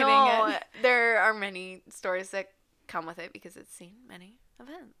hands and hitting it. There are many stories that come with it because it's seen many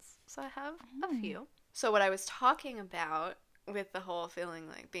events. So I have a few. So what I was talking about with the whole feeling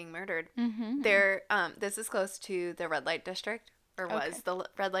like being murdered, this is close to the red light district, or was the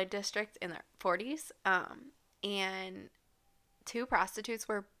red light district in the 40s. And 2 prostitutes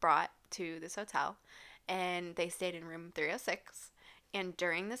were brought to this hotel, and they stayed in room 306. And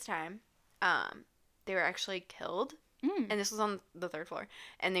during this time, they were actually killed. And this was on the 3rd floor.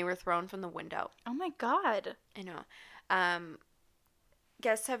 And they were thrown from the window. Oh my God. I know.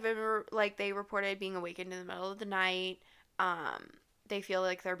 Guests have been, they reported being awakened in the middle of the night. They feel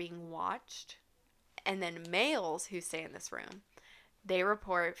like they're being watched. And then males who stay in this room, they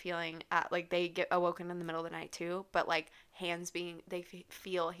report feeling, they get awoken in the middle of the night too. But, they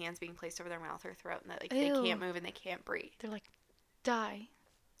feel hands being placed over their mouth or throat. And that, they can't move and they can't breathe. They're like, die.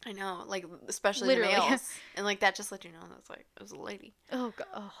 I know, especially Literally. the males. And, that just let you know that's, it was a lady. Oh, God.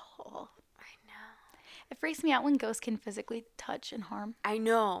 Oh. I know. It freaks me out when ghosts can physically touch and harm. I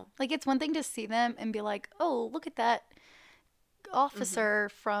know. It's one thing to see them and be like, oh, look at that officer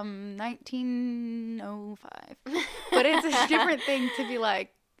from 1905. But it's a different thing to be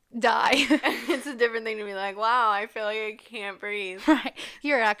like, die. It's a different thing to be like, wow, I feel like I can't breathe. Right.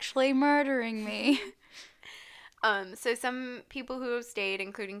 You're actually murdering me. So some people who have stayed,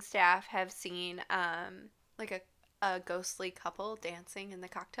 including staff, have seen a ghostly couple dancing in the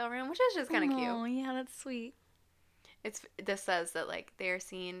cocktail room, which is just kind of cute. Oh, yeah, that's sweet. This says that they are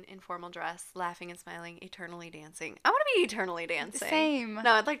seen in formal dress, laughing and smiling, eternally dancing. I want to be eternally dancing. Same.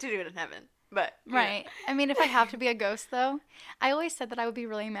 No, I'd like to do it in heaven, but right. I mean, if I have to be a ghost, though, I always said that I would be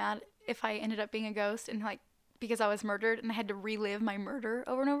really mad if I ended up being a ghost and because I was murdered and I had to relive my murder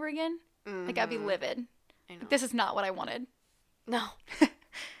over and over again. I'd be livid. I know. This is not what I wanted. No.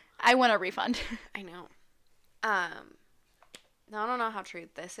 I want a refund. I know. Now I don't know how true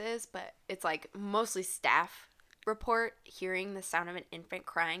this is, but it's mostly staff report hearing the sound of an infant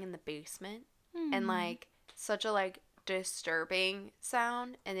crying in the basement and such a disturbing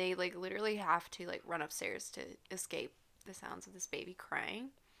sound, and they literally have to run upstairs to escape the sounds of this baby crying.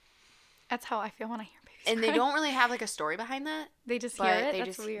 That's how I feel when I hear babies and crying. They don't really have a story behind that. They just hear it.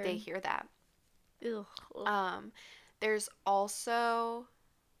 That's weird. They hear that. Ugh. There's also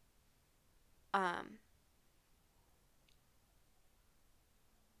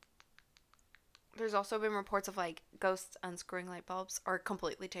been reports of ghosts unscrewing light bulbs or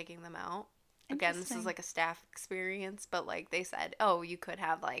completely taking them out. Again, this is a staff experience, but they said, oh, you could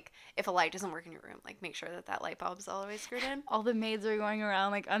have if a light doesn't work in your room, make sure that light bulb is always screwed in. All the maids are going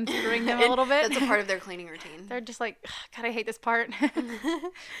around unscrewing them a little bit. That's a part of their cleaning routine. They're just God, I hate this part.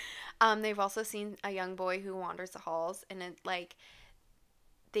 They've also seen a young boy who wanders the halls, and it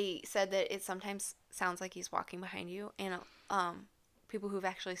they said that it sometimes sounds like he's walking behind you, and people who've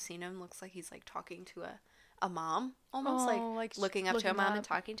actually seen him looks like he's talking to a mom, almost looking up to a mom and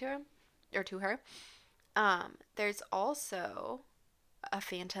talking to him or to her. There's also a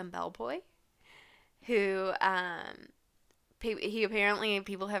phantom bellboy who he apparently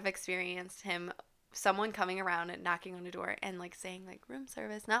people have experienced him. Someone coming around and knocking on a door and saying room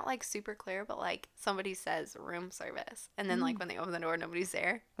service, not super clear, but somebody says room service, and then when they open the door nobody's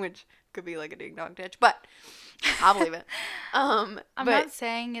there, which could be a ding dong ditch, but I'll believe it. I'm not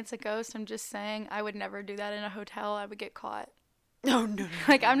saying it's a ghost. I'm just saying I would never do that in a hotel. I would get caught. No, no, no.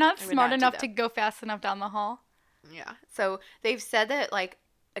 Like, I'm not I would smart not do enough that. to go fast enough down the hall. Yeah. So they've said that, like,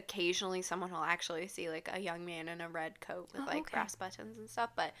 occasionally someone will actually see, like, a young man in a red coat with, Oh, like, okay. brass buttons and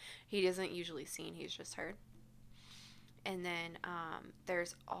stuff, but he isn't usually seen. He's just heard. And then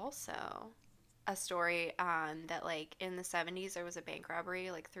there's also a story on that, like, in the 70s there was a bank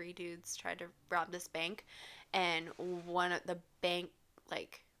robbery. Like, 3 dudes tried to rob this bank, and one of the bank,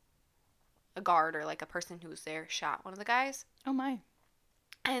 like, a guard or, like, a person who was there shot one of the guys. Oh, my.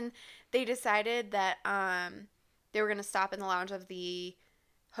 And they decided that they were going to stop in the lounge of the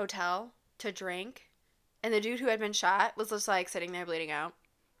hotel to drink. And the dude who had been shot was just, like, sitting there bleeding out.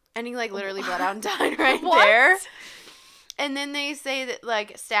 And he, like, literally bled out and died right What? there. And then they say that,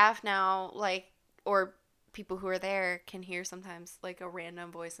 like, staff now, like, or people who are there can hear sometimes, like, a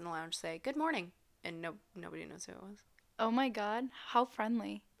random voice in the lounge say, "Good morning." And nobody knows who it was. Oh, my God. How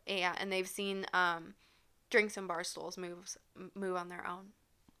friendly. Yeah, and they've seen drinks and bar stools move on their own.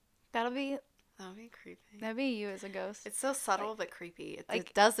 That'd be Creepy. you as a ghost. It's so subtle but creepy. It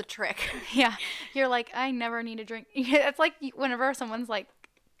like- does the trick. Yeah. You're like, I never need a drink. It's like whenever someone's, like,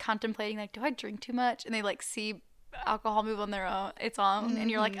 contemplating, like, do I drink too much? And they, like, see alcohol move on their own, its own,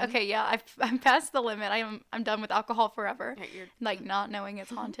 and you're like, okay, yeah, I'm past the limit. I'm done with alcohol forever. Yeah, Like, not knowing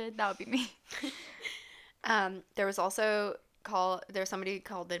it's haunted. That would be me. There was also there's somebody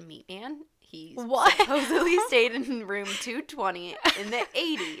called the Meat Man. He What? supposedly stayed in room 220 in the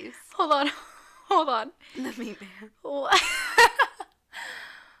 80s. Hold on. The Meat Man. What?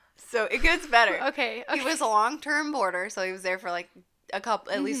 So it gets better. Okay. He was a long-term boarder, so he was there for, like,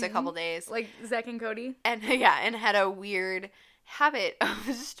 at least a couple days. Like Zach and Cody. And yeah, and had a weird habit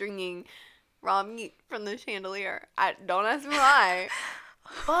of stringing raw meat from the chandelier. Don't ask me why.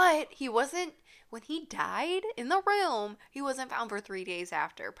 But he wasn't, when he died in the room, he wasn't found for 3 days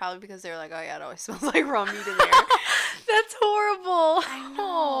after. Probably because they were like, oh yeah, it always smells like raw meat in there. That's horrible. I know.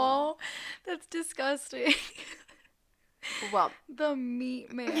 Oh, that's disgusting. Well, The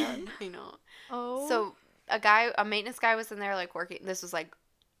Meat Man. I know. Oh. So a maintenance guy was in there, like, working. This was, like,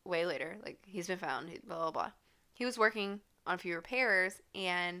 way later. Like, he's been found, blah, blah, blah. He was working on a few repairs,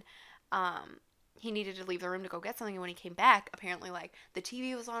 and he needed to leave the room to go get something. And when he came back, apparently, like, the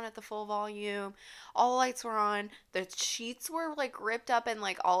TV was on at the full volume. All the lights were on. The sheets were, like, ripped up and,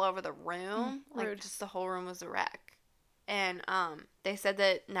 like, all over the room. Like, rude. just the whole room was a wreck. And they said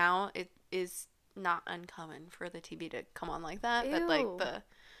that now it is not uncommon for the TV to come on like that. But, like, Ew.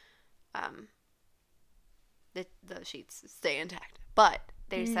 the sheets stay intact. But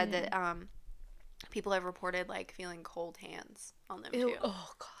they said that people have reported, like, feeling cold hands on them Ew. too.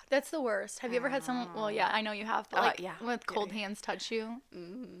 Oh, God. That's the worst. Have you ever had someone, well, yeah, I know you have, but, like, yeah. with Yeah, cold yeah. hands touch you?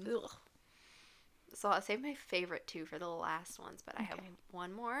 Mm-hmm. Ugh. So I'll save my favorite two for the last ones, but I have Okay.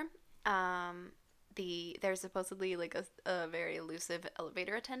 one more. There's supposedly, like, a very elusive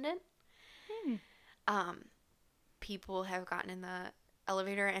elevator attendant. People have gotten in the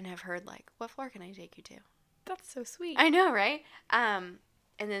elevator and have heard, like, what floor can I take you to? That's so sweet. I know, right? And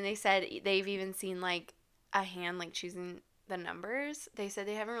then they said they've even seen, like, a hand, like, choosing the numbers. They said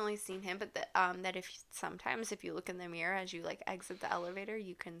they haven't really seen him, but that sometimes if you look in the mirror as you, like, exit the elevator,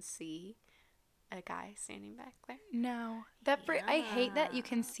 you can see a guy standing back there. No. I hate that you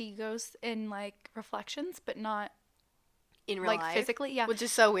can Yeah. see ghosts in, like, reflections, but not, In real like, life. physically. Yeah. Which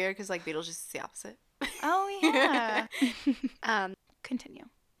is so weird because, like, Beetlejuice is the opposite. Oh, yeah. Continue.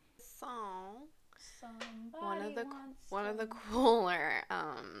 So one of the cooler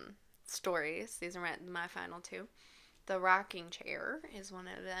stories. These are my final two. The rocking chair is one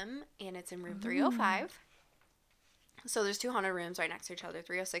of them, and it's in room 305. So there's 200 rooms right next to each other.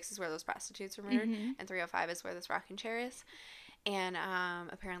 306 is where those prostitutes were murdered, and 305 is where this rocking chair is. And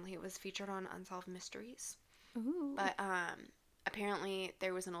apparently it was featured on Unsolved Mysteries. Ooh. But apparently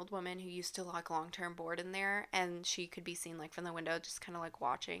there was an old woman who used to, like, long-term board in there, and she could be seen, like, from the window just kind of, like,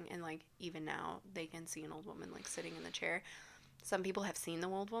 watching. And, like, even now they can see an old woman, like, sitting in the chair. Some people have seen the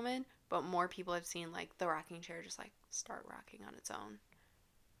old woman, but more people have seen, like, the rocking chair just, like, start rocking on its own.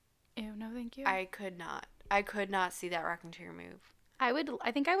 Ew, no thank you. I could not see that rocking chair move. I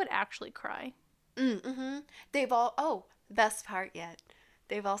think I would actually cry. Mm-hmm. Best part yet.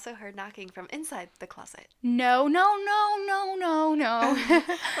 They've also heard knocking from inside the closet. No. We're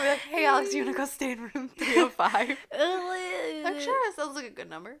like, hey, Alex, you want to go stay in room 305? I'm sure that sounds like a good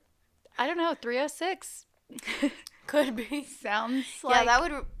number. I don't know, 306. Could be. Sounds like... Yeah, that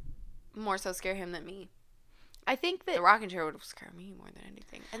would more so scare him than me. I think that... The rocking chair would scare me more than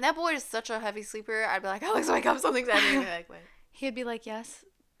anything. And that boy is such a heavy sleeper. I'd be like, Alex, wake up, something's happening. He'd be like, wait. He'd be like, yes.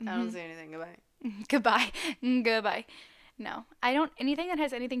 I don't say anything. Goodbye. Goodbye. Goodbye. No. I don't... Anything that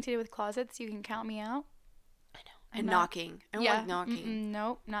has anything to do with closets, you can count me out. I know. And knocking. I don't like knocking.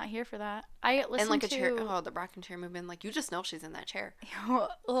 Nope, not here for that. I listen and like a to... chair. Oh, the rocking chair movement. Like, you just know she's in that chair.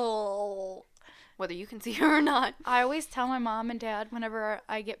 Oh. Whether you can see her or not. I always tell my mom and dad whenever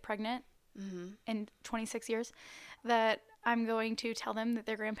I get pregnant Mm-hmm. in 26 years that I'm going to tell them that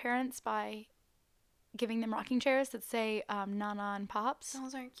they're grandparents by giving them rocking chairs that say Nana and Pops.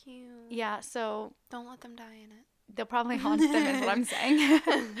 Those are cute. Yeah, so... Don't let them die in it. They'll probably haunt them is what I'm saying.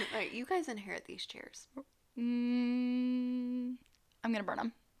 Alright, you guys inherit these chairs. I'm gonna burn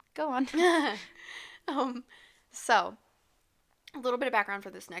them. Go on. So, a little bit of background for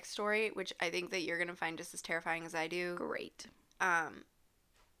this next story, which I think that you're gonna find just as terrifying as I do. Great.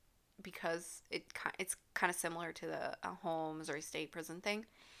 Because it's kind of similar to the whole Missouri State Prison thing.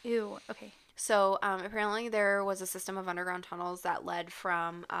 Ew. Okay. So, apparently there was a system of underground tunnels that led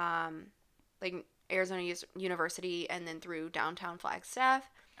from, like, Arizona University and then through downtown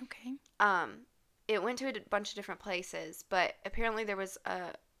Flagstaff. Okay. It went to a bunch of different places, but apparently there was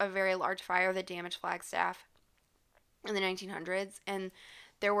a very large fire that damaged Flagstaff in the 1900s, and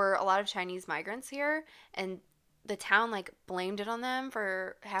there were a lot of Chinese migrants here, and the town, like, blamed it on them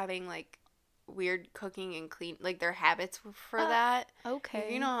for having, like, weird cooking and clean, like, their habits for that.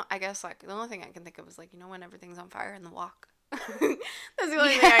 Okay. You know, I guess, like, the only thing I can think of is, like, you know, when everything's on fire in the wok. That's the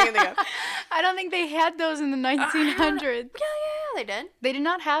only thing I can think of. I don't think they had those in the 1900s. Yeah, they did. They did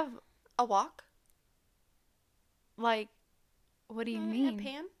not have, A wok? like, what do you A mean?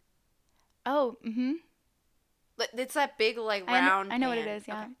 pan? Oh, mm-hmm. It's that big, like, round I know pan. what it is,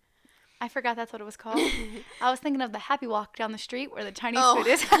 yeah. Okay. I forgot that's what it was called. I was thinking of the Happy Walk down the street where the Chinese food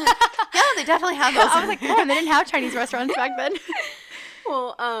is. Yeah, they definitely have those. I was like, man, they didn't have Chinese restaurants back then.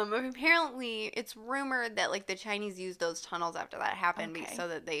 Well, apparently it's rumored that, like, the Chinese used those tunnels after that happened so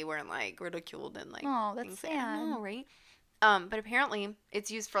that they weren't, like, ridiculed and, like, oh, that's things sad. I know, right? But apparently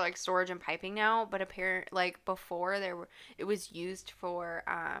it's used for, like, storage and piping now, but before it was used for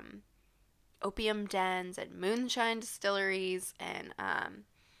opium dens and moonshine distilleries and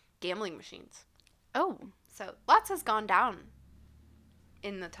gambling machines. Oh. So lots has gone down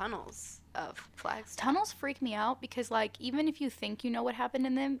in the tunnels of Flagstaff. Tunnels freak me out because, like, even if you think you know what happened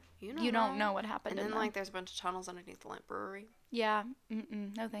in them, you don't know what happened in them. And then, like, there's a bunch of tunnels underneath the Lamp Brewery. Yeah.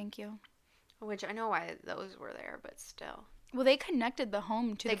 No, thank you. Which I know why those were there, but still. Well, they connected the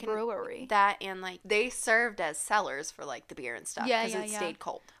home to the brewery. That and, like, they served as cellars for, like, the beer and stuff. Yeah, because it stayed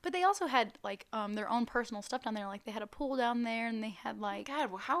cold. But they also had, like, their own personal stuff down there. Like, they had a pool down there, and they had, like... God,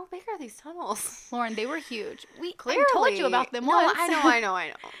 how big are these tunnels? Lauren, they were huge. Clearly. I told you about them once. I know.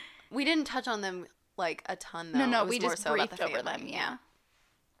 We didn't touch on them, like, a ton, though. No, we just briefed over them, yeah.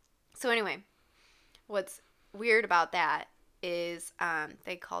 So, anyway, what's weird about that is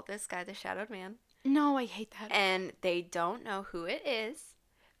they called this guy the Shadowed Man. No, I hate that. And they don't know who it is,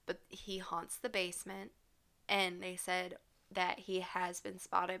 but he haunts the basement. And they said that he has been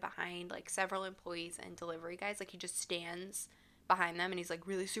spotted behind, like, several employees and delivery guys. Like, he just stands behind them, and he's, like,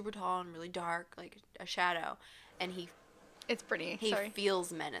 really super tall and really dark, like a shadow. And it's pretty. He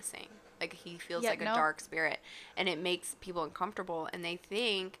feels menacing. Like, he feels like a dark spirit. And it makes people uncomfortable. And they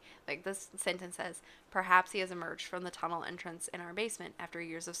think, like this sentence says, perhaps he has emerged from the tunnel entrance in our basement after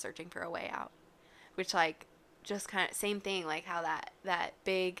years of searching for a way out. Which, like, just kind of, same thing, like how that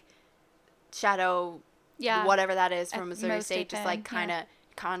big shadow, whatever that is from Missouri State, just, like, kind of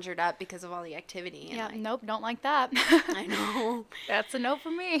conjured up because of all the activity. And, like, nope, don't like that. I know. That's a no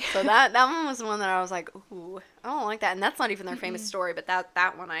for me. So that one was the one that I was like, ooh, I don't like that. And that's not even their famous story, but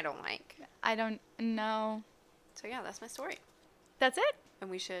that one I don't like. I don't know. So, yeah, that's my story. That's it? And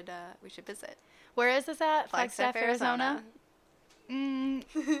we should visit. Where is this at? Flagstaff, Arizona. I'm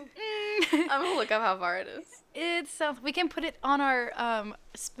gonna look up how far it is. We can put it on our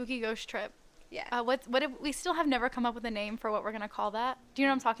spooky ghost trip. Yeah. We still have never come up with a name for what we're gonna call that. Do you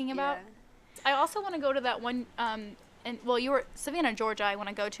know what I'm talking about? Yeah. I also want to go to that one. You were Savannah, Georgia. I want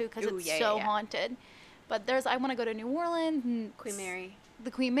to go to because it's so haunted. But I want to go to New Orleans and Queen Mary.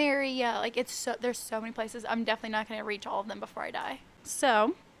 The Queen Mary. Yeah, like there's so many places. I'm definitely not gonna reach all of them before I die.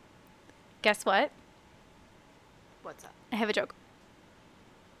 So, guess what? What's up? I have a joke.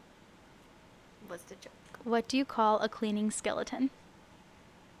 What's the joke? What do you call a cleaning skeleton?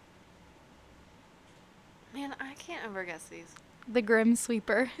 Man, I can't ever guess these. The Grim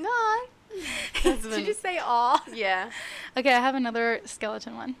Sweeper. No. Did you say aw? Yeah. Okay, I have another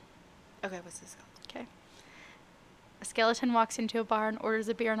skeleton one. Okay, what's this skeleton? Okay. A skeleton walks into a bar and orders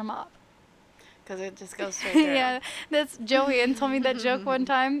a beer and a mop. Because it just goes straight through. Yeah, that's Joanne told me that joke one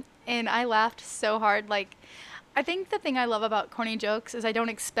time, and I laughed so hard. Like, I think the thing I love about corny jokes is I don't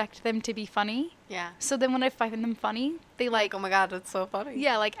expect them to be funny. Yeah. So then when I find them funny, they like... Oh my god, that's so funny.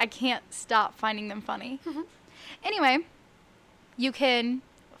 Yeah, like, I can't stop finding them funny. Anyway, you can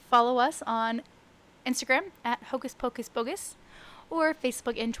follow us on Instagram at Hocus Pocus Bogus or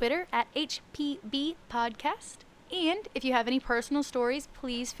Facebook and Twitter at HPB Podcast. And if you have any personal stories,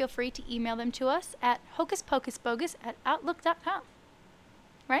 please feel free to email them to us at hocuspocusbogus@outlook.com.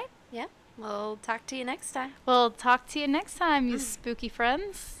 Right? Yeah. We'll talk to you next time. We'll talk to you next time, you spooky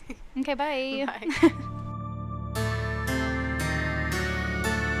friends. Okay, bye. Bye.